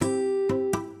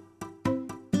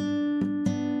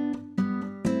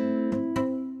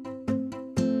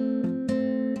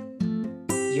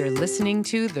You're listening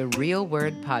to the Real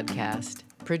Word Podcast,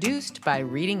 produced by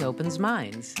Reading Opens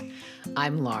Minds.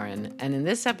 I'm Lauren, and in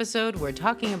this episode, we're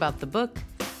talking about the book,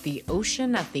 The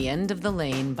Ocean at the End of the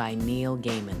Lane by Neil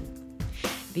Gaiman.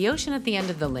 The Ocean at the End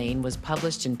of the Lane was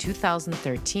published in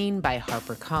 2013 by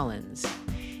HarperCollins.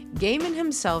 Gaiman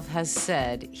himself has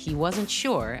said he wasn't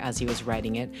sure, as he was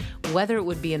writing it, whether it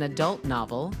would be an adult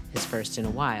novel, his first in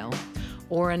a while,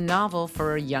 or a novel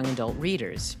for young adult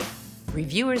readers.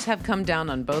 Reviewers have come down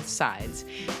on both sides,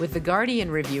 with the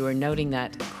Guardian reviewer noting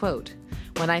that, quote,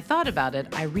 "When I thought about it,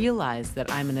 I realized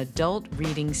that I'm an adult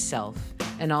reading self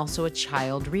and also a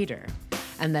child reader,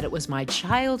 and that it was my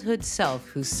childhood self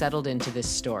who settled into this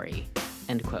story,"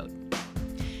 end quote.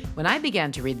 When I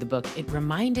began to read the book, it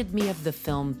reminded me of the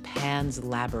film Pan's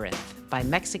Labyrinth by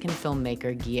Mexican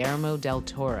filmmaker Guillermo del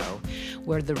Toro,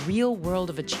 where the real world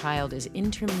of a child is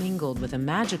intermingled with a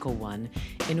magical one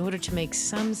in order to make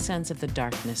some sense of the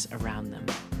darkness around them.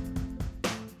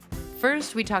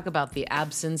 First, we talk about the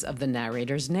absence of the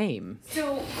narrator's name.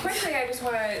 So quickly, I just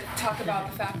want to talk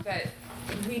about the fact that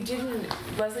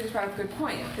Leslie just brought up a good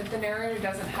point, that the narrator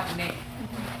doesn't have a name.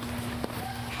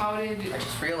 I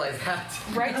just realized that.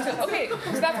 Right?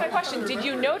 So that's my question. Did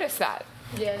you notice that?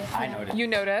 Yes. I noticed.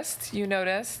 You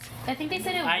noticed? I think they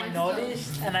said it I once,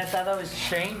 noticed, and I thought that was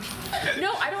strange.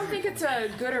 No, I don't think it's a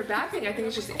good or bad thing. I think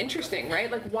it's just interesting, right?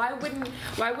 Like, why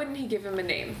wouldn't he give him a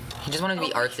name? He just wanted to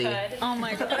be artsy. Oh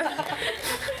my god.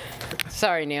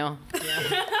 Sorry, Neil.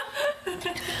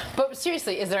 But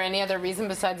seriously, is there any other reason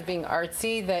besides being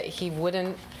artsy that he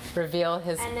wouldn't reveal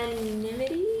his...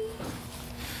 Anonymity?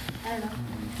 I don't know.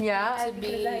 Yeah? To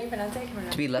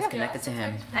be less connected to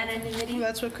him. Anonymity?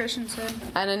 That's what Christian said.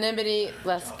 Anonymity,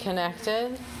 less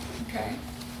connected. Okay.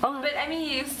 But I mean,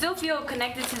 you still feel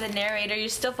connected to the narrator. You're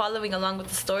still following along with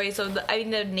the story. So the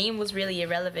name was really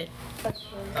irrelevant. That's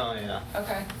true. Oh, yeah.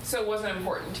 Okay. So it wasn't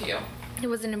important to you. It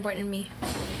wasn't important to me.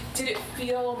 Did it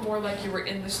feel more like you were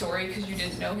in the story because you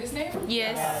didn't know his name?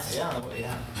 Yes.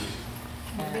 Yeah.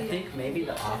 I think maybe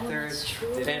the author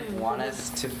didn't want us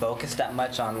to focus that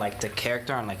much on like the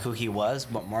character and like who he was,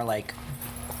 but more like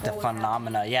the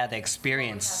phenomena, the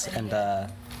experience and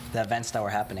the events that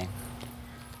were happening.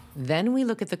 Then we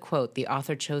look at the quote the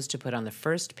author chose to put on the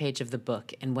first page of the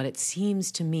book and what it seems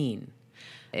to mean.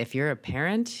 If you're a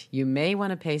parent, you may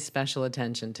want to pay special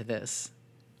attention to this.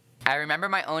 I remember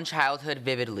my own childhood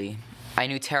vividly. I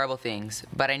knew terrible things,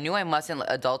 but I knew I mustn't let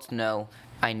adults know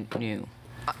I knew.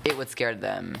 It would scare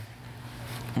them.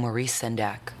 Maurice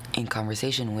Sendak, in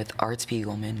conversation with Art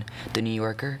Spiegelman, The New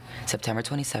Yorker, September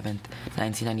 27th,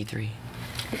 1993.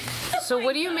 So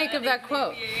what do you make of that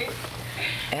quote?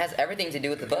 It has everything to do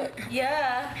with the book.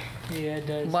 Yeah. Yeah, it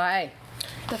does. Why?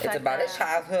 It's about his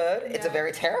childhood. It's a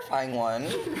very terrifying one.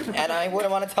 And I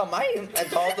wouldn't want to tell my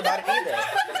adults about it either.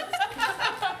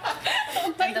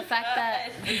 And the fact that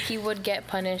he would get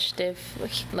punished if,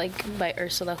 like, by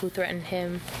Ursula, who threatened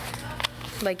him,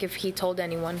 like, if he told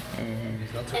anyone.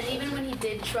 Mm-hmm. And even when he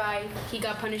did try, he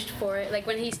got punished for it. Like,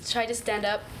 when he tried to stand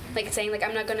up, like, saying, like,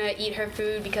 I'm not gonna eat her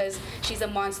food because she's a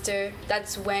monster,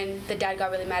 that's when the dad got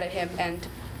really mad at him and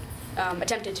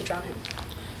attempted to drown him.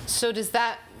 So does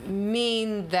that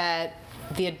mean that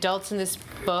the adults in this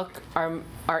book are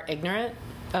ignorant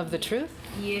of the truth?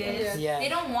 Yes. Yeah. They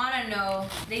don't want to know.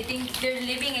 They think they're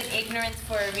living in ignorance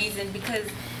for a reason because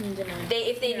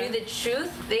if they knew the truth,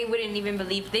 they wouldn't even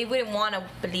believe. They wouldn't want to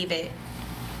believe it.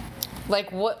 Like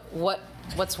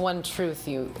what's one truth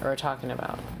you are talking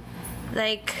about?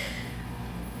 Like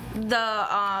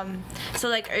so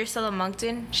like Ursula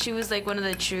Monkton, she was like one of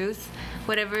the truth.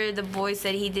 Whatever the boy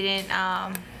said, he didn't.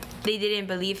 They didn't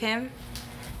believe him,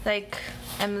 like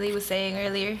Emily was saying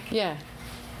earlier. Yeah.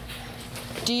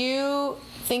 Do you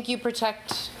think you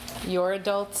protect your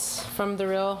adults from the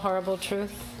real horrible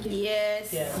truth?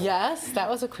 Yes. Yeah. Yes? That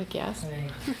was a quick yes.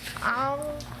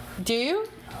 Do you?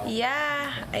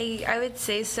 Yeah, I would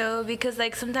say so because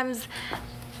like sometimes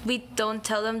we don't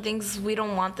tell them things we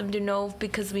don't want them to know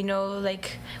because we know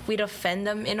like we'd offend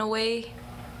them in a way.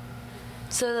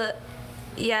 So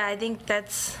yeah, I think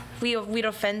that's we'd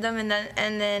offend them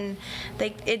and then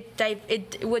like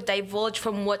it would divulge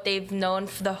from what they've known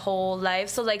for the whole life.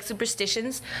 So like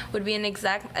superstitions would be an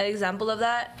example of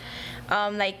that.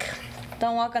 Like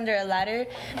don't walk under a ladder.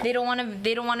 They don't want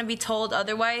to be told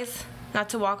otherwise not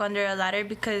to walk under a ladder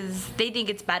because they think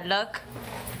it's bad luck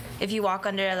if you walk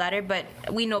under a ladder, but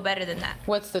we know better than that.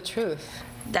 What's the truth?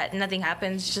 That nothing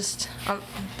happens, just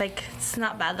like it's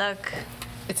not bad luck.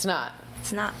 It's not.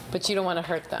 It's not. But you don't want to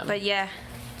hurt them. But yeah.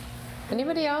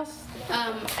 Anybody else?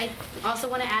 I also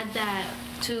want to add that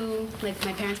to, like,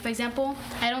 my parents, for example.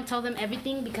 I don't tell them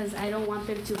everything because I don't want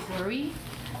them to worry.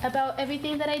 about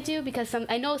everything that I do because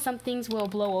I know some things will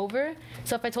blow over.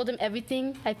 So if I told them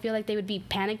everything, I feel like they would be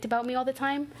panicked about me all the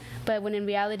time. But when in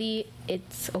reality,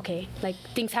 it's okay. Like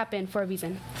things happen for a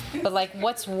reason. But like,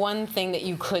 what's one thing that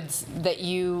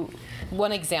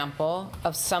one example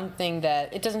of something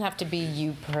that, it doesn't have to be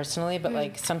you personally, but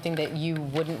like something that you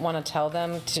wouldn't want to tell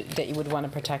them that you would want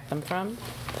to protect them from?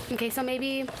 Okay, so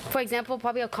maybe, for example,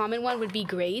 probably a common one would be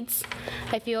grades.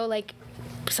 I feel like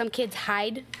some kids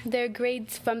hide their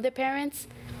grades from their parents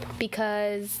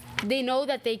because they know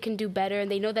that they can do better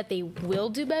and they know that they will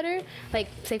do better. Like,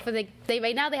 say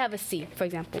right now they have a C, for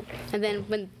example, and then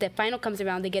when the final comes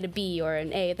around, they get a B or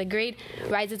an A. The grade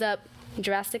rises up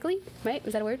drastically, right?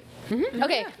 Is that a word? Mm-hmm.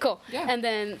 Okay, cool. Yeah. And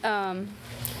then,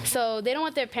 so they don't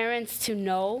want their parents to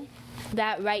know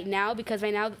that right now because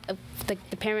right now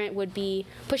the parent would be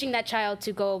pushing that child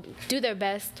to go do their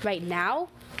best right now,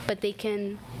 but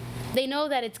they know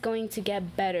that it's going to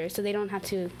get better, so they don't have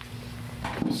to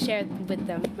share with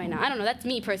them right now. I don't know. That's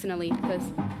me personally, because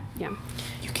yeah.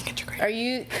 Are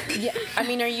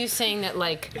you saying that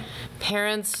like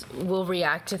parents will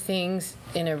react to things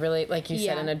in a really, like you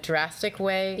said, in a drastic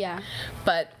way? Yeah.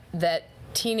 But that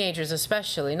teenagers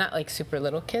especially, not like super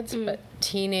little kids, but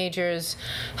teenagers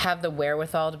have the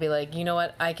wherewithal to be like, you know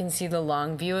what, I can see the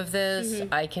long view of this.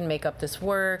 I can make up this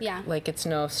work. Yeah. Like it's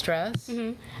no stress.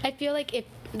 I feel like if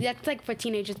that's like for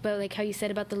teenagers, but like how you said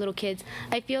about the little kids,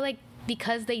 I feel like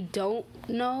because they don't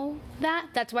know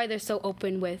that's why they're so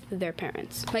open with their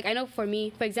parents. Like I know for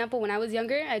me, for example, when I was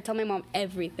younger, I'd tell my mom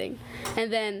everything.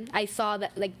 And then I saw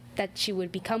that that she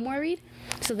would become worried.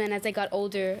 So then as I got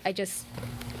older, I just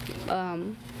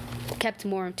kept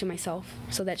more to myself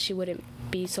so that she wouldn't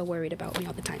be so worried about me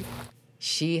all the time.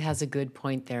 She has a good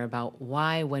point there about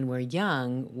why, when we're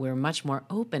young, we're much more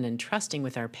open and trusting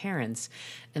with our parents.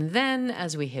 And then,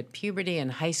 as we hit puberty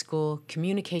and high school,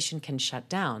 communication can shut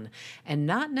down, and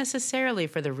not necessarily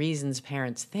for the reasons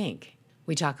parents think.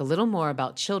 We talk a little more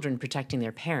about children protecting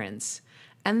their parents,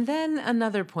 and then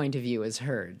another point of view is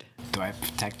heard. Do I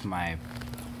protect my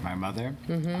mother?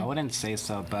 I wouldn't say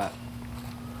so, but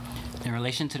in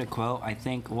relation to the quote, I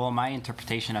think, my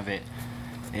interpretation of it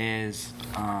is,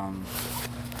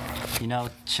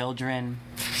 children,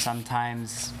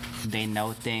 sometimes they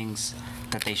know things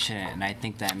that they shouldn't, and I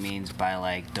think that means by,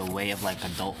 like, the way of, like,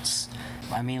 adults.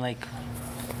 I mean, like,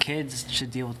 kids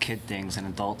should deal with kid things, and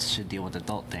adults should deal with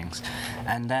adult things.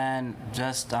 And then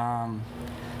just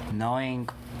knowing,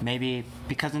 maybe,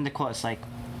 because in the quote, it's like,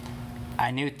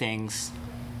 I knew things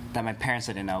that my parents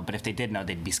didn't know, but if they did know,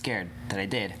 they'd be scared that I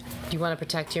did. Do you want to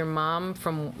protect your mom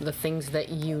from the things that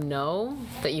you know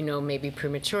maybe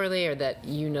prematurely, or that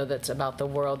you know that's about the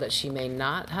world that she may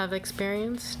not have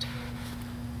experienced?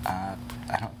 I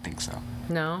don't think so.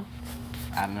 No?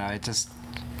 I don't know,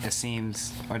 it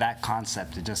seems, or that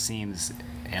concept, it just seems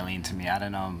alien to me. I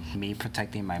don't know, me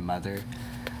protecting my mother,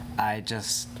 it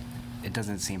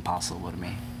doesn't seem possible to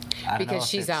me. Because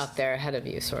she's out there ahead of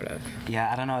you, sort of.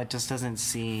 Yeah, I don't know. It just doesn't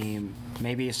seem...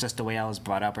 Maybe it's just the way I was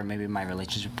brought up, or maybe my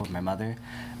relationship with my mother,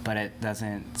 but it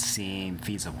doesn't seem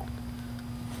feasible.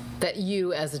 That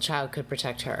you, as a child, could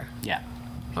protect her? Yeah.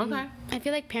 Okay. I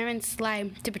feel like parents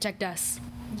lie to protect us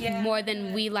more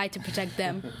than we lie to protect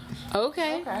them.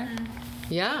 Okay.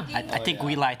 Yeah. I think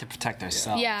we lie to protect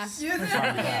ourselves. Yeah.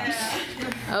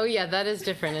 Oh, yeah, that is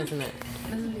different, isn't it?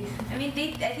 I mean,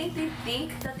 I think they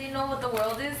think that they know what the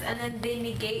world is, and then they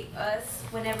negate us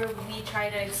whenever we try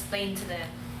to explain to them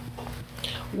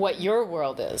what your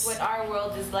world is. what our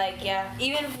world is like. Yeah,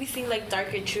 even if we see like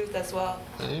darker truth as well.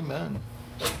 Amen.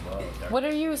 What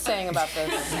are you saying about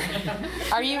this?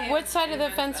 What side of the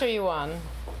fence are you on?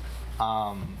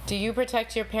 Do you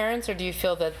protect your parents, or do you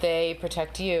feel that they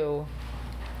protect you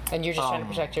and you're just trying to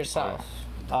protect yourself?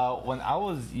 When I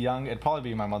was young, it'd probably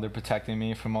be my mother protecting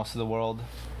me from most of the world.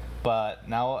 But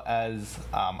now as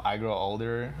I grow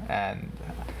older and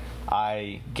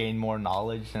I gain more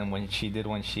knowledge than when she did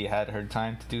when she had her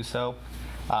time to do so,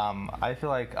 I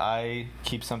feel like I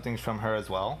keep some things from her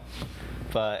as well.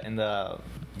 But in the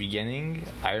beginning,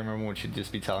 I remember when she'd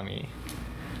just be telling me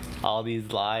all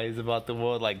these lies about the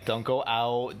world, like don't go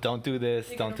out, don't do this,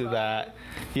 don't do that.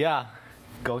 Yeah.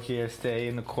 Go here, stay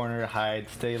in the corner, hide,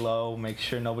 stay low, make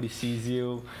sure nobody sees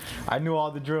you. I knew all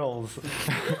the drills.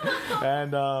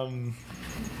 And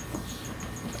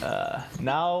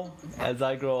now, as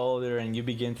I grow older and you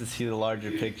begin to see the larger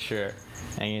picture,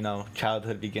 and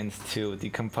childhood begins to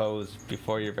decompose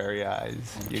before your very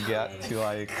eyes, you get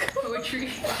to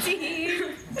Poetry.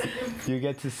 you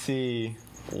get to see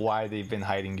why they've been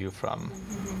hiding you from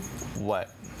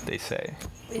what they say.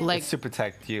 Like it's to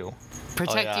protect you.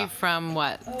 Protect you from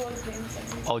what?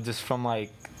 Oh, just from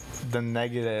the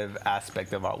negative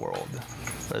aspect of our world,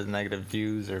 the negative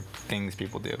views or things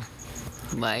people do.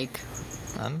 Like,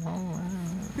 I don't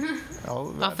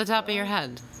know. off the top of your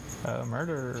head.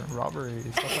 Murder, robbery,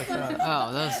 stuff like that.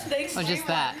 Oh, those. Oh, just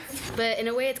that. But in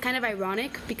a way, it's kind of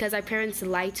ironic because our parents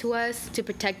lie to us to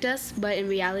protect us, but in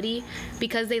reality,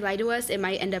 because they lie to us, it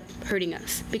might end up hurting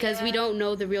us because we don't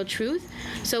know the real truth.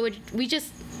 So we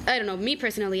just, I don't know, me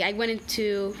personally, I went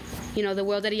into, the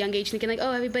world at a young age thinking like,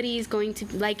 oh, everybody's going to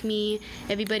like me,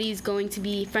 everybody's going to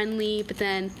be friendly, but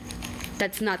then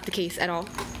that's not the case at all.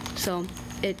 So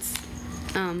it's,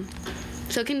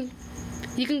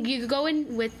 you can go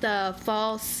in with the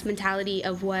false mentality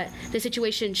of what the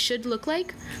situation should look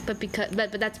like, but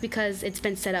that's because it's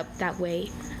been set up that way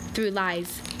through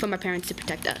lies from our parents to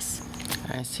protect us.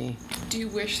 I see. Do you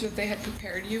wish that they had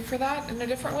prepared you for that in a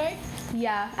different way?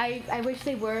 Yeah, I wish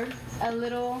they were a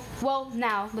little, well,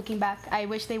 now looking back, I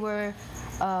wish they were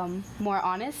more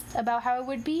honest about how it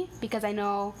would be, because I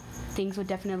know things would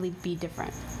definitely be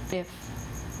different if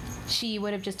she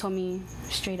would have just told me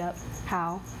straight up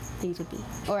how things would be,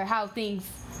 or how things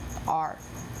are.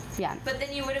 Yeah. But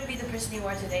then you wouldn't be the person you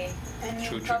are today. And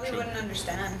you probably wouldn't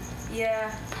understand.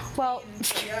 Yeah. Well,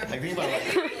 Like, think about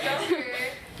it.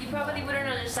 You probably wouldn't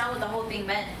understand what the whole thing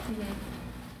meant.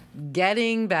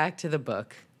 Getting back to the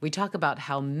book, we talk about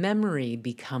how memory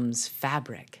becomes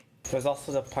fabric. There's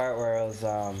also the part where it was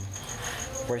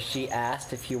where she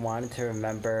asked if he wanted to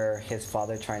remember his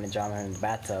father trying to drown her in the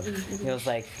bathtub. He was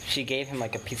like, she gave him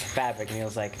like a piece of fabric, and he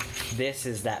was like, this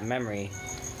is that memory.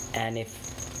 And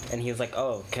he was like,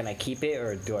 oh, can I keep it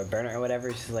or do I burn it or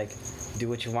whatever? She's like, do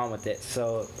what you want with it.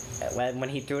 So when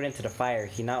he threw it into the fire,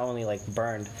 he not only like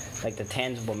burned like the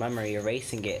tangible memory,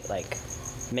 erasing it, like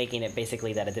making it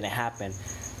basically that it didn't happen,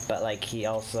 but like he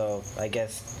also, I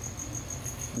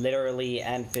guess, literally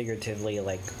and figuratively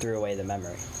like threw away the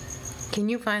memory. Can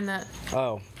you find that?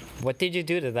 Oh, what did you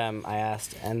do to them? I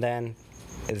asked. And then,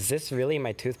 is this really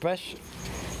my toothbrush?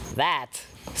 That,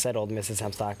 said old Mrs.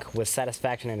 Hemstock with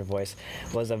satisfaction in her voice,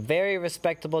 was a very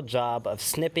respectable job of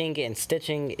snipping and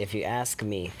stitching, if you ask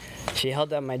me. She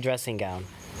held up my dressing gown.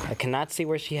 I cannot see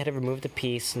where she had removed a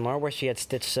piece, nor where she had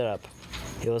stitched it up.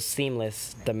 It was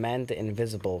seamless, the mend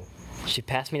invisible. She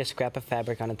passed me the scrap of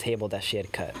fabric on a table that she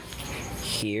had cut.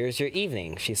 Here's your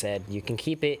evening, she said. You can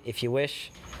keep it if you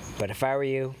wish, but if I were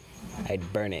you,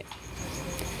 I'd burn it.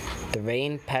 The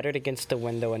rain pattered against the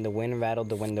window and the wind rattled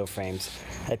the window frames.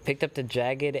 I picked up the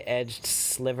jagged-edged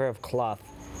sliver of cloth.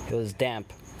 It was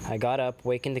damp. I got up,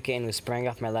 wakened the kitten who sprang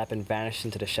off my lap and vanished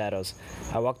into the shadows.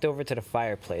 I walked over to the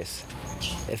fireplace.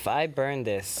 If I burn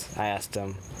this, I asked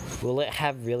him, will it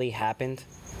have really happened?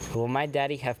 Will my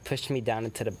daddy have pushed me down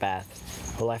into the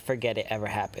bath? Will I forget it ever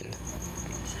happened?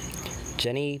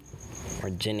 Ginny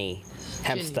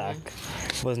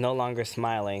Hemstock was no longer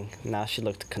smiling. Now she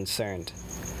looked concerned.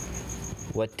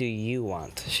 What do you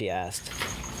want? She asked.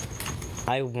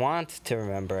 I want to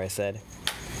remember, I said,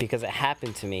 because it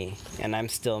happened to me, and I'm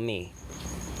still me.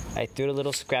 I threw the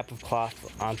little scrap of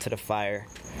cloth onto the fire.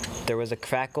 There was a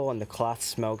crackle and the cloth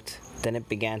smoked, then it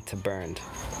began to burn.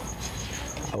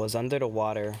 I was under the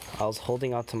water. I was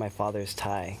holding onto my father's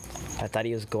tie. I thought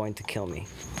he was going to kill me.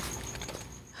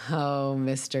 Oh,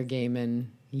 Mr. Gaiman,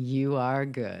 you are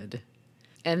good.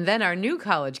 And then our new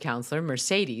college counselor,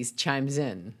 Mercedes, chimes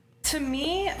in. To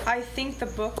me, I think the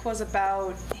book was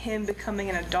about him becoming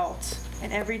an adult.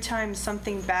 And every time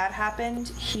something bad happened,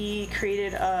 he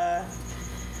created a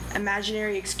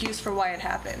imaginary excuse for why it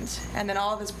happened. And then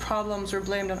all of his problems were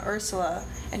blamed on Ursula.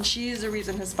 And she's the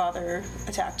reason his father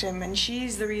attacked him. And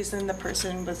she's the reason the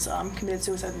person was committed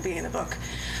suicide at the beginning of the book.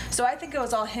 So I think it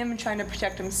was all him trying to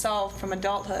protect himself from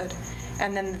adulthood.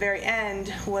 And then the very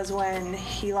end was when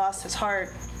he lost his heart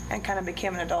and kind of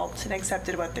became an adult and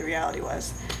accepted what the reality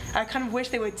was. I kind of wish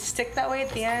they would stick that way at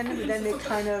the end, but then they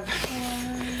kind of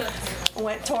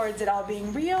went towards it all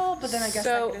being real, but then I guess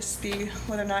that could just be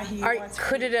whether or not he wants to.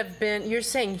 Could it have been, you're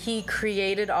saying he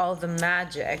created all the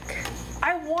magic?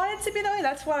 I want it to be that way.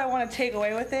 That's what I want to take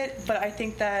away with it, but I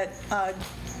think that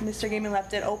Mr. Gaiman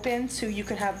left it open so you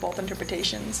could have both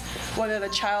interpretations, whether the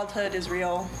childhood is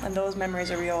real and those memories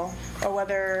are real, or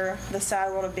whether the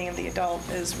sad world of being the adult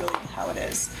is really how it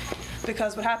is.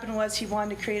 Because what happened was he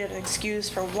wanted to create an excuse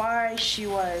for why she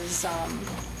was,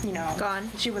 gone.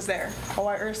 She was there, or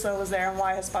why Ursula was there, and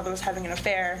why his father was having an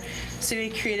affair. So he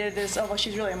created this, oh, well,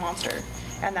 she's really a monster,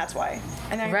 and that's why.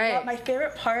 And then my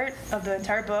favorite part of the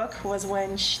entire book was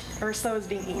when Ursula was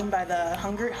being eaten by the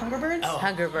hunger birds. Oh.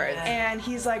 Hunger birds. And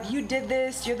he's like, you did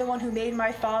this, you're the one who made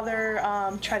my father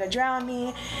try to drown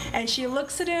me. And she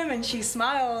looks at him and she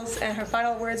smiles, and her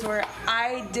final words were,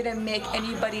 I didn't make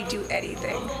anybody do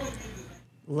anything.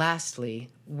 Lastly,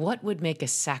 what would make a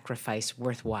sacrifice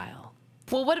worthwhile?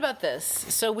 Well, what about this?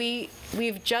 So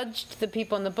we've judged the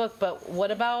people in the book, but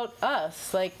what about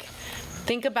us? Like,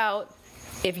 think about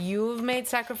if you've made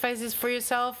sacrifices for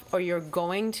yourself, or you're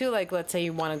going to, like, let's say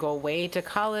you want to go away to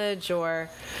college, or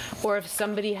if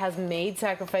somebody has made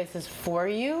sacrifices for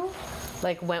you,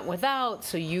 like went without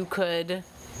so you could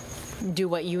do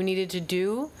what you needed to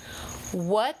do.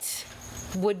 What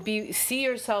would be, see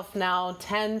yourself now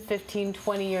 10, 15,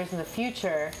 20 years in the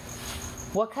future,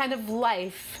 what kind of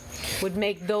life would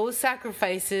make those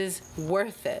sacrifices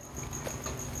worth it?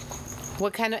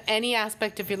 What kind of, any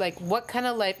aspect of your life, what kind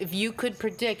of life, if you could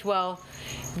predict, well,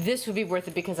 this would be worth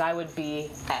it because I would be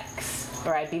X,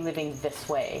 or I'd be living this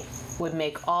way, would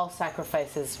make all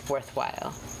sacrifices worthwhile?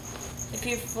 If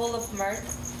you're full of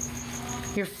mirth.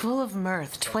 You're full of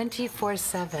mirth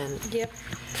 24/7. Yep.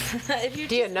 If you're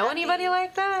Do you just know happy- anybody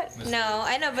like that? No,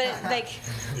 I know, but like,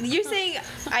 you're saying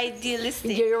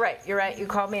idealistic. You're right. You're right. You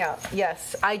called me out.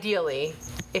 Yes, ideally,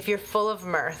 if you're full of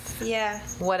mirth. Yeah.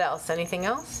 What else? Anything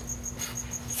else?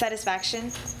 Satisfaction.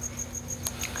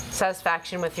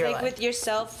 Satisfaction with your Like life. with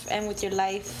yourself and with your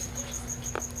life.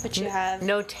 What you have.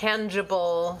 No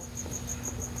tangible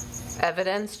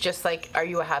evidence. Just like, are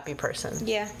you a happy person?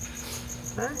 Yeah.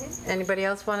 All right. Anybody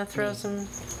else want to throw some?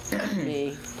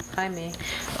 Me. Hi, me.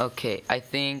 Okay, I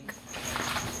think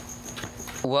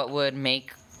what would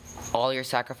make all your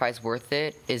sacrifice worth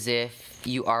it is if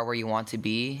you are where you want to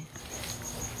be,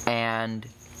 and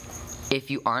if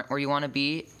you aren't where you want to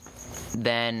be,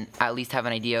 then at least have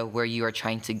an idea where you are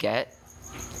trying to get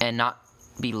and not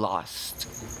be lost.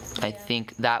 I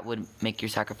think that would make your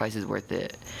sacrifices worth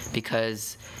it,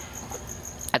 because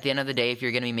at the end of the day, if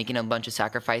you're going to be making a bunch of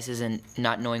sacrifices and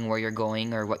not knowing where you're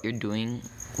going or what you're doing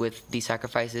with these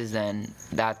sacrifices, then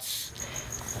that's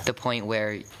the point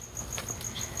where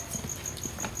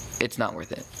it's not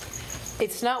worth it.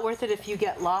 It's not worth it if you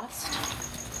get lost.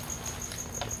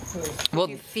 Well, If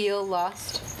you feel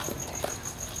lost.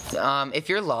 if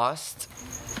you're lost,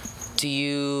 do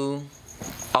you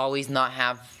always not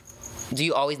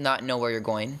know where you're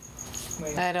going?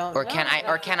 I don't. Or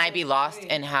know. can I be lost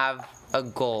and have a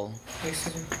goal?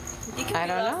 You can I be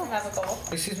don't lost know. and have a goal.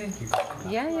 Excuse me?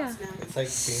 Yeah, yeah. It's like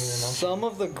some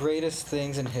of the greatest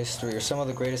things in history, or some of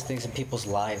the greatest things in people's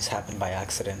lives, happen by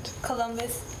accident.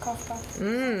 Columbus, Kafka.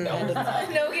 No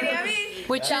kidding. I mean,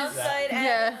 Which is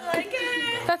yeah. Like,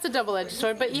 That's a double-edged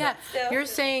sword, but yeah, Still. you're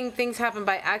saying things happen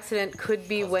by accident could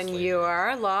be when you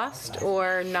are lost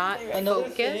or not Another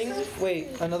focused.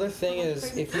 thing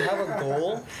is if you have a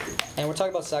goal, and we're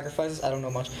talking about sacrifices, I don't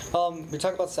know much. We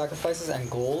talk about sacrifices and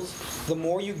goals. The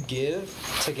more you give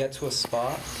to get to a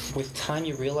spot, with time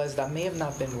you realize that may have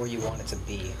not been where you wanted to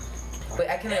be. Wait,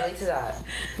 I can relate to that.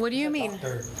 What do you mean?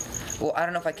 Well, I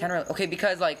don't know if I can relate. Okay,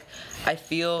 because like I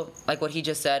feel like what he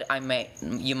just said,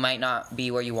 you might not be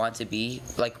where you want to be,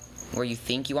 like where you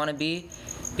think you want to be,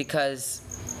 because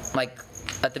like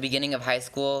at the beginning of high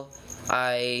school,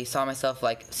 I saw myself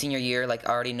like senior year, like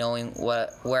already knowing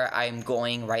where I'm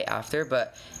going right after,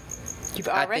 but You've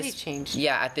at already this- changed.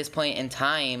 Yeah, at this point in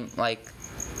time, like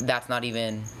that's not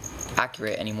even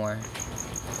accurate anymore.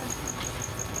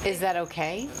 Is that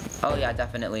okay? Oh yeah,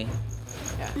 definitely.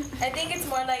 I think it's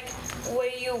more like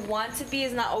where you want to be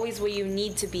is not always where you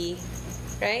need to be,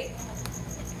 right?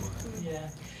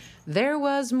 There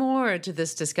was more to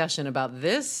this discussion about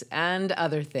this and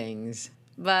other things,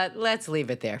 but let's leave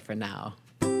it there for now.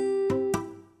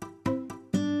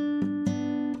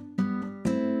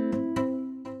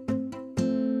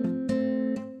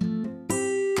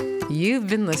 You've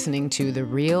been listening to the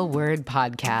Real Word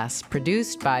Podcast,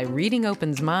 produced by Reading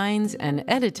Opens Minds and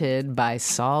edited by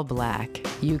Saul Black.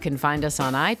 You can find us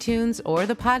on iTunes or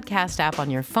the podcast app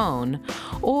on your phone,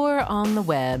 or on the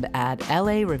web at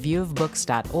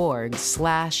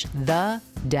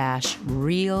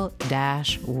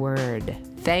lareviewofbooks.org/the-real-word.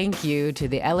 Thank you to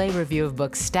the LA Review of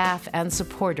Books staff and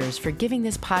supporters for giving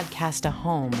this podcast a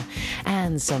home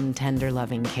and some tender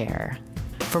loving care.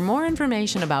 For more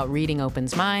information about Reading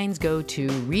Opens Minds, go to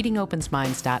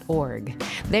readingopensminds.org.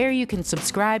 There you can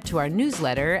subscribe to our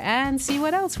newsletter and see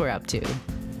what else we're up to.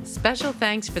 Special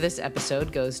thanks for this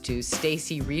episode goes to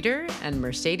Stacy Reeder and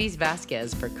Mercedes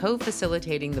Vasquez for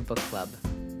co-facilitating the book club.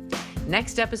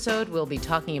 Next episode, we'll be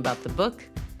talking about the book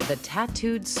The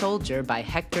Tattooed Soldier by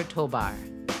Hector Tobar.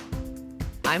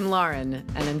 I'm Lauren,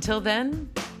 and until then,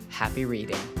 happy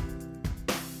reading.